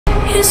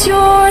Is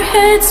your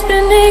head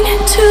spinning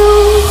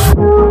too?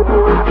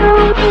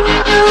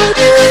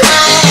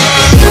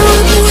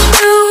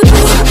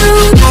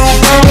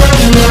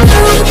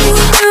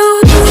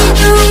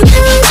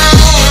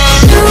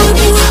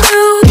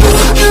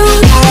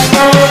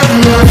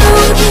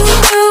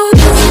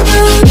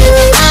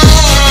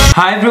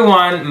 Hi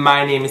everyone,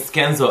 my name is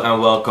Kenzo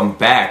and welcome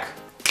back.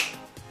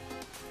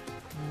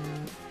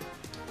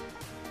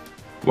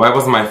 Why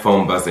was my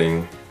phone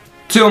buzzing?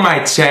 To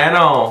my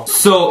channel.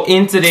 So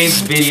in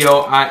today's video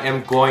I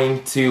am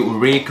going to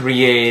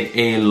recreate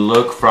a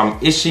look from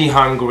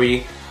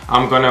ISSHEHUNGRY.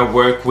 I'm gonna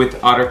work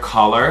with other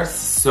colors,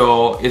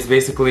 so it's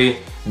basically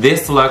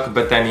this look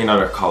but then in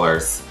other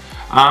colors.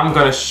 I'm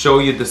gonna show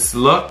you this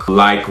look.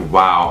 Like,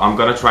 wow, I'm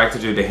gonna try to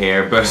do the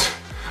hair, but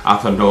I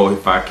don't know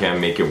if I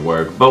can make it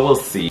work, but we'll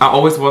see. I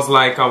always was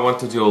like, I want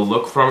to do a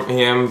look from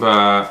him,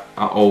 but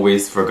I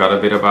always forgot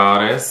a bit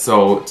about it.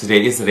 So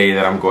today is the day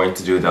that I'm going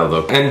to do that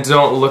look. And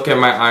don't look at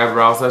my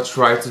eyebrows. I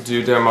tried to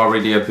do them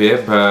already a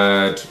bit,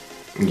 but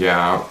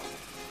yeah,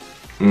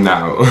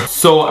 no.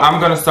 So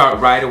I'm gonna start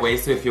right away.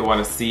 So if you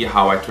want to see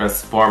how I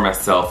transform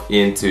myself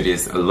into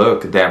this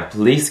look, then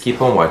please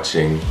keep on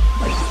watching.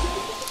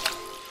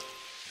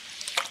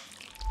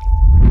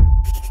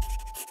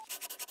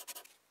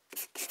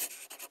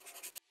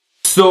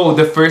 So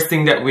the first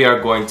thing that we are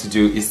going to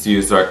do is to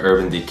use our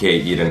Urban Decay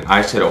Eden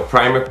eyeshadow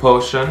primer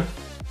potion.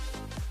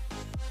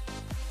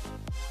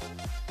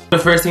 The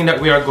first thing that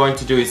we are going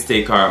to do is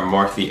take our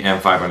Morphe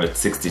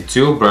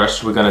M562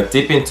 brush. We're gonna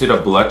dip into the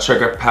Blood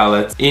Sugar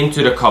palette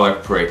into the color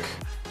Prick.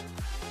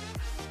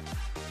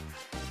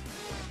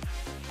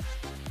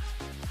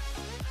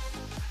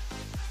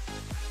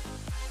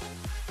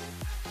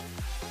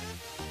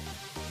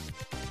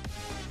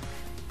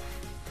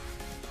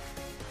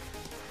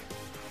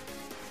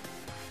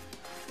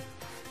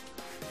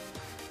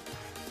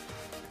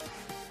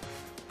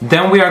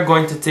 Then we are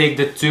going to take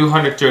the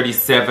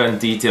 237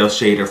 detail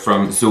shader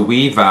from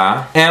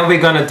Zoeva and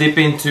we're gonna dip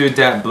into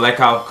that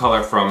blackout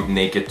color from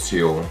Naked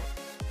 2.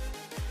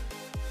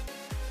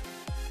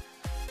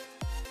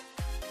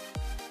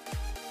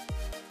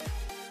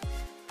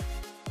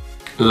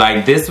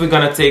 Like this, we're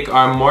gonna take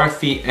our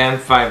Morphe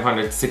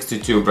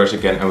M562 brush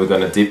again and we're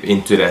gonna dip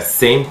into that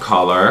same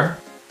color.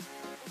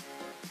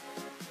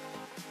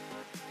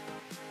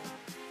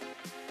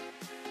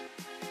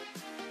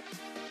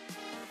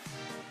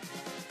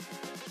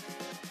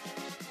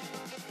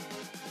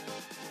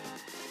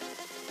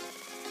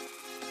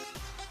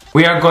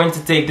 We are going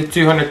to take the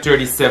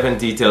 237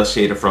 detail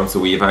shader from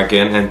Zoeva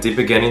again and dip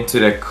again into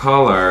the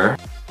color.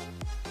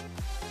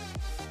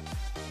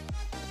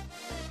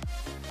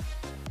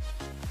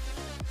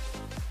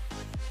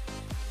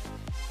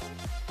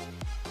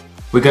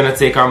 We're gonna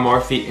take our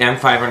Morphe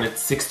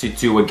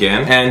M562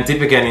 again and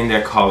dip again in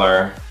the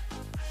color.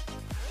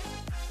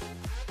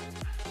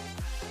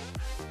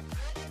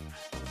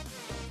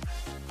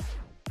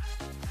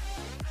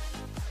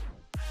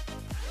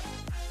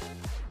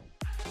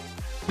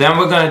 Then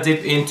we're gonna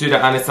dip into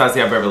the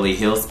Anastasia Beverly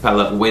Hills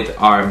palette with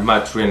our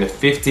Matte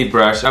 350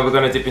 brush and we're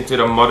gonna dip into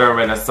the Modern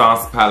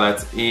Renaissance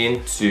palette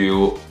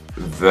into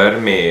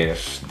Vermeer,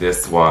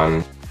 this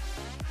one.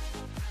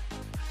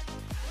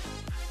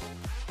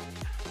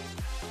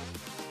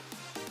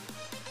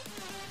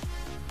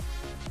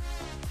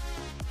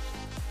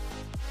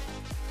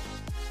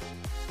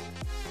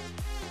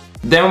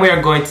 Then we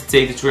are going to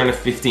take the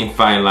 315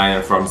 fine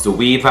liner from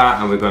Zoeva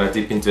and we're gonna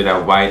dip into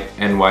that white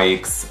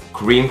NYX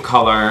cream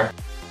color.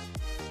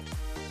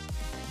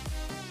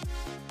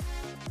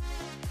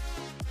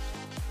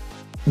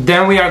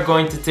 Then we are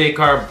going to take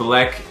our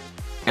black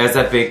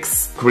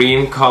SFX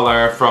cream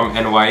color from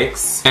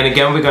NYX and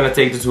again we're gonna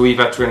take the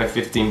Zoeva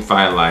 315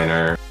 fine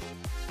liner.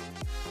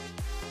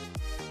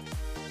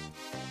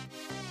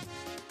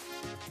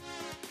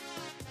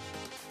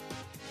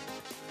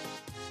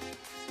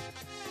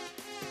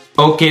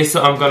 Okay,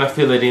 so I'm gonna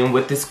fill it in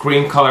with this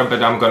cream color,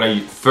 but I'm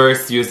gonna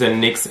first use a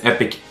NYX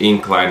Epic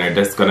ink liner.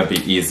 That's gonna be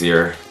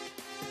easier.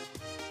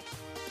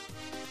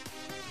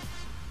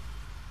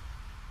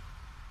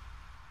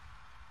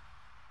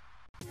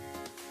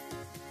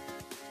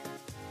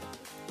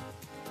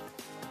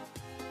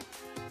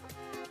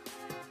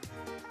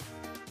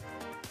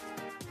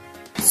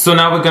 So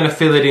now we're gonna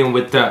fill it in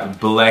with the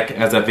black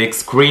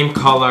SFX cream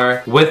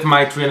color with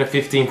my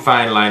 315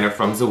 fine liner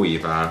from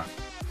Zoeva.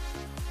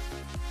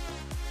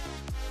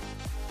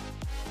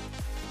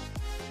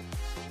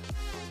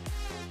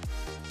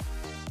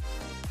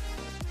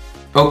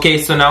 Okay,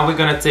 so now we're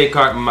gonna take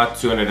our Matte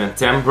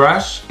 210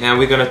 brush and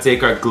we're gonna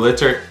take our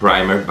glitter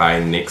primer by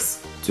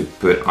NYX to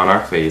put on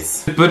our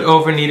face. To put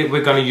overneath it,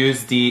 we're gonna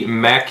use the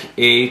MAC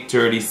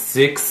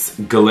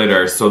A36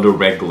 glitter, so the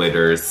red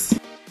glitters.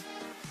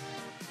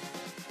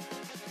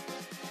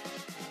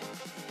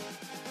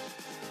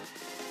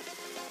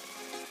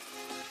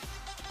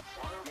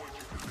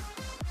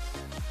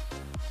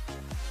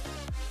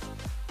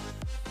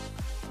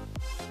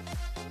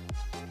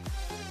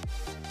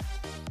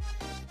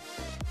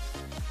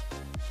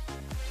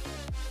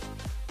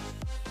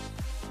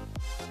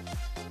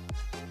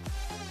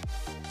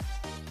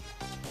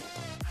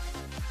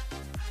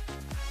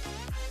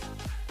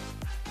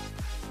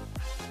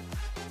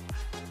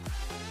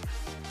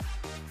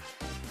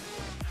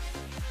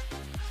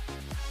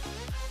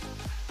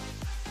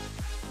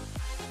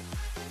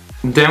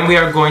 Then we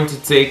are going to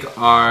take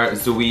our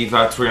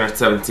Zoeva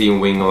 317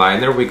 wing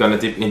liner. We're gonna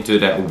dip into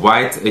that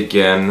white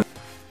again.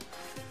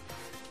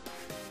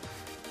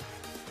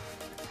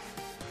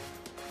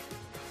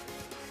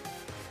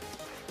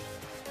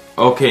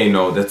 Okay,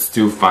 no, that's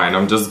too fine.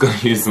 I'm just gonna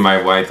use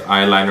my white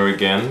eyeliner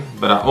again.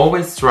 But I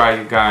always try,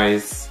 you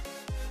guys.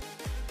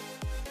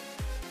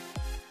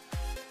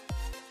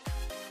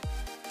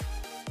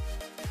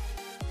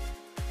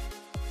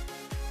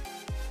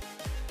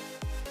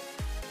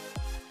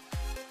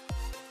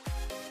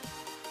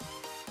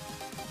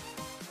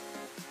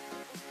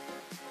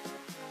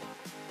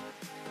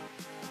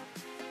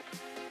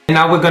 And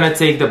now we're gonna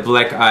take the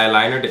black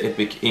eyeliner, the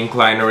Epic ink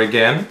liner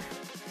again.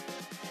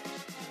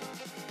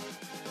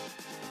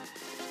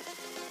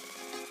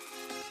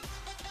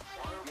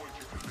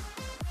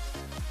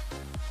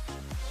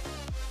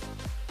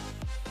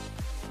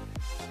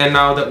 And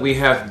now that we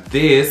have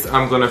this,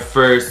 I'm gonna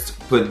first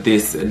put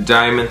these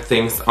diamond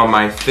things on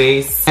my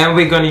face. And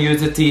we're gonna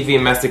use the TV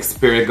Massive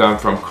Spirit Gun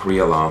from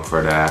Creolon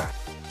for that.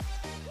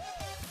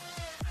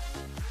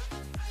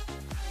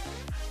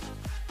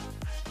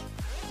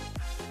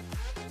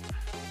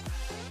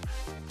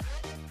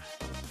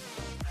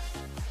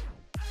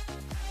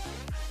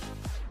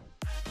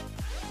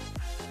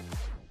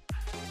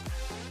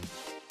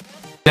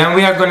 Then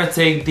we are gonna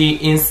take the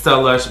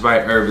Insta Lush by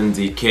Urban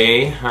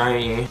Decay.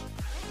 Hi.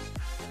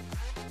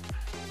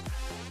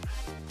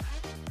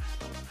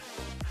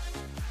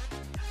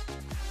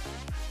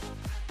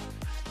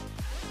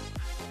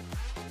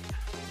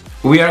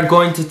 We are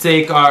going to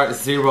take our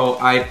Zero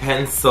Eye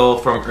Pencil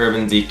from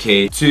Urban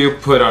Decay to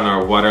put on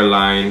our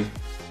waterline.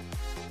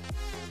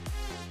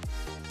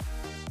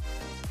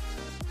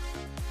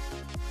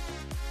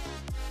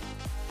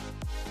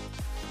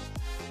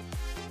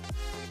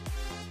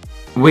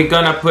 We're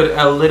gonna put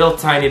a little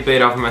tiny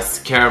bit of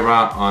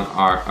mascara on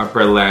our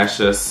upper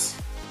lashes.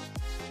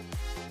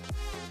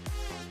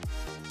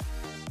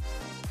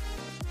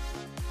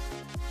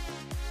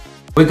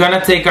 We're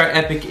gonna take our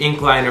Epic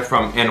ink liner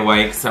from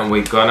NYX and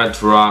we're gonna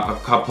draw a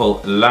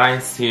couple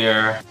lines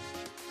here.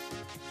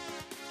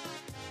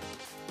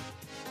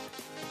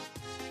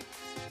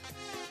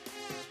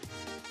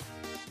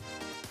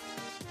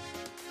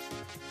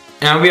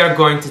 And we are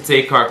going to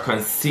take our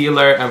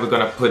concealer and we're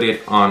gonna put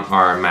it on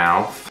our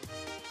mouth.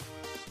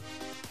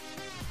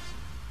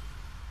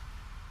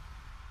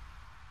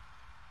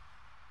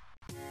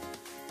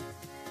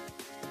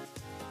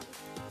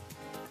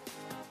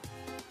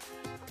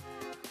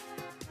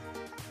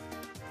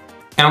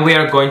 And we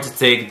are going to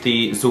take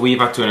the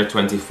Zoeva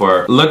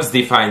 224 Luxe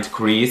Defined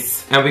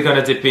Crease and we're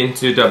gonna dip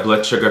into the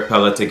Blood Sugar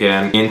palette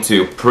again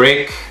into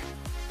Prick.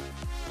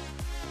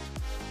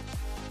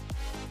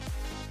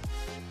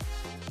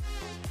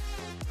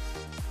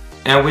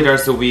 And with our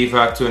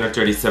Zoeva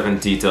 237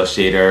 Detail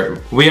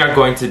Shader, we are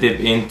going to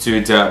dip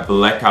into the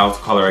Blackout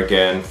color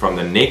again from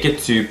the Naked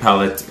 2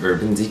 palette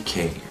Urban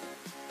Decay.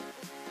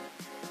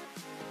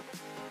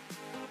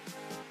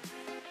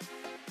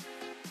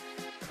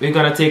 We're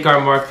gonna take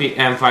our Morphe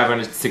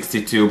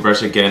M562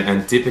 brush again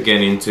and dip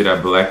again into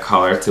that black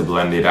color to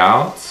blend it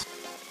out.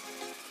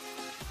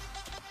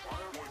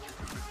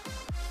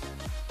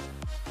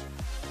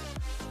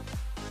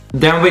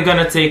 Then we're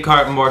gonna take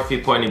our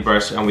Morphe pointy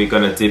brush and we're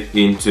gonna dip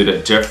into the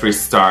Jeffree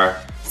Star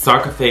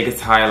Sarcophagus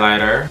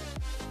highlighter.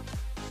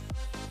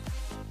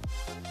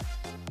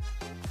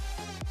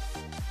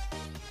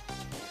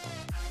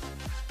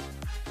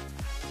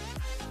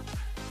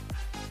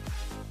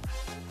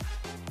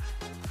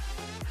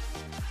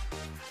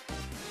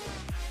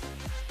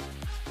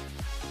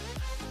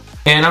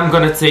 And I'm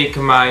gonna take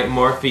my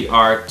Morphe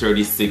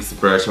R36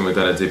 brush and we're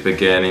gonna dip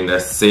again in the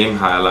same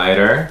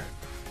highlighter.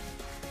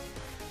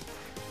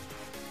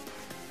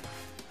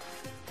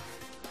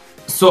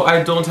 So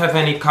I don't have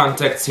any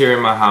contacts here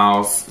in my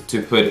house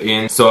to put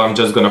in, so I'm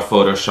just gonna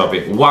Photoshop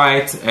it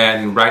white,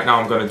 and right now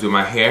I'm gonna do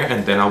my hair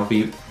and then I'll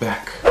be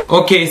back.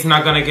 Okay, it's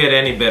not gonna get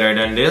any better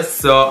than this,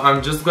 so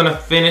I'm just gonna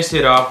finish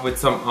it off with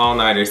some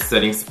all-nighter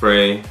setting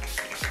spray.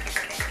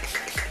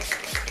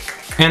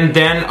 And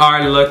then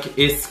our look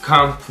is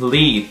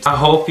complete. I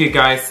hope you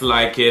guys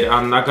like it.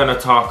 I'm not gonna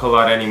talk a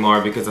lot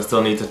anymore because I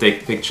still need to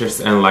take pictures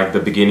and like the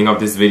beginning of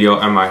this video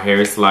and my hair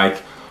is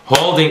like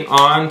holding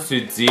on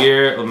to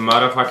dear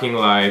motherfucking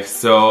life.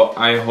 So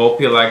I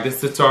hope you like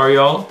this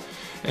tutorial.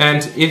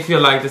 And if you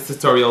like this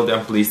tutorial,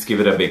 then please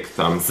give it a big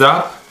thumbs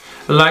up.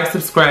 Like,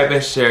 subscribe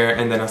and share,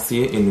 and then I'll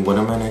see you in one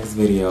of my next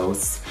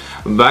videos.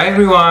 Bye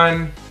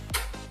everyone!